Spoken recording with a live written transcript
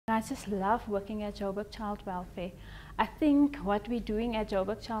I just love working at Joburg Child Welfare. I think what we're doing at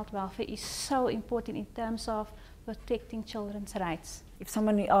Joburg Child Welfare is so important in terms of protecting children's rights. If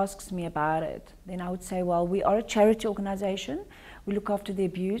someone asks me about it, then I would say, well, we are a charity organization. We look after the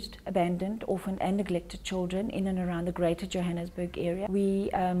abused, abandoned, orphaned and neglected children in and around the greater Johannesburg area.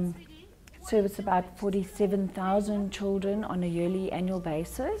 We service about 47,000 children on a yearly annual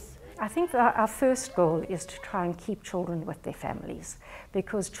basis. I think our first goal is to try and keep children with their families,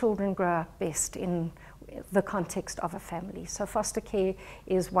 because children grow up best in the context of a family. So foster care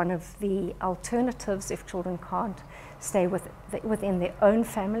is one of the alternatives if children can't stay within their own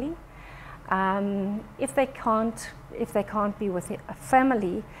family. If they can't be with a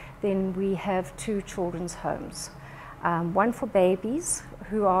family, then we have 2 children's homes. One for babies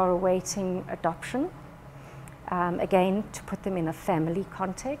who are awaiting adoption, again to put them in a family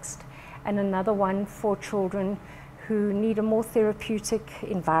context, and another one for children who need a more therapeutic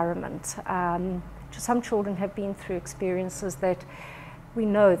environment. Some children have been through experiences that we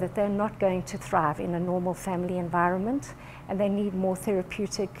know that they're not going to thrive in a normal family environment, and they need more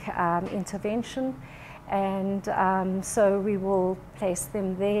therapeutic intervention, and so we will place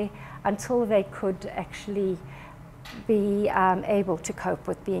them there until they could actually be able to cope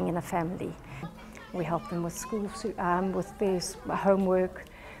with being in a family. We help them with school, with their homework,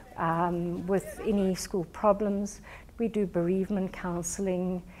 with any school problems. We do bereavement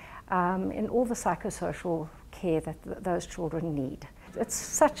counselling, and all the psychosocial care that those children need. It's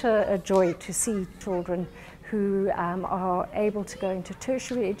such a joy to see children who are able to go into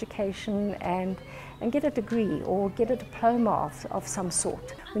tertiary education and get a degree or get a diploma of some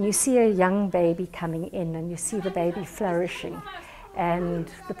sort. When you see a young baby coming in and you see the baby flourishing and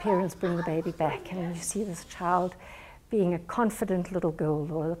the parents bring the baby back and you see this child being a confident little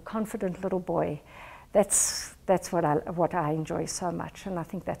girl or a confident little boy, that's what I enjoy so much, and I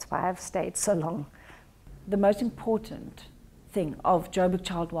think that's why I've stayed so long. The most important thing of Joburg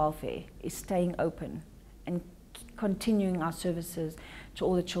Child Welfare is staying open and continuing our services to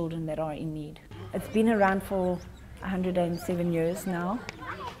all the children that are in need. It's been around for 107 years now,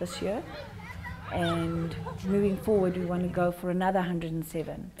 this year, and moving forward we want to go for another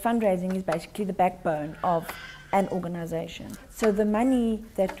 107. Fundraising is basically the backbone of an organization. So the money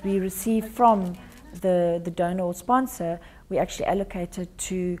that we receive from the donor or sponsor, we actually allocate it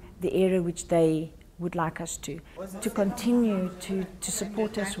to the area which they would like us to. To continue to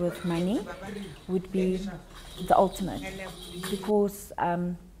support us with money would be the ultimate, because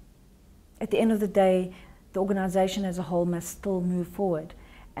at the end of the day, the organization as a whole must still move forward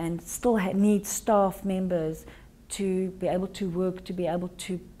and still need staff members to be able to work, to be able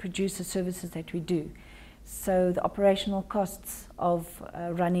to produce the services that we do. So the operational costs of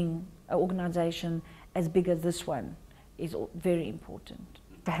running an organization as big as this one is very important.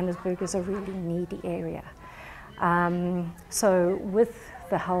 Johannesburg is a really needy area. So with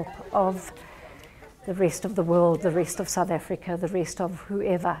the help of the rest of the world, the rest of South Africa, the rest of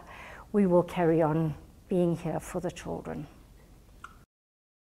whoever, we will carry on being here for the children.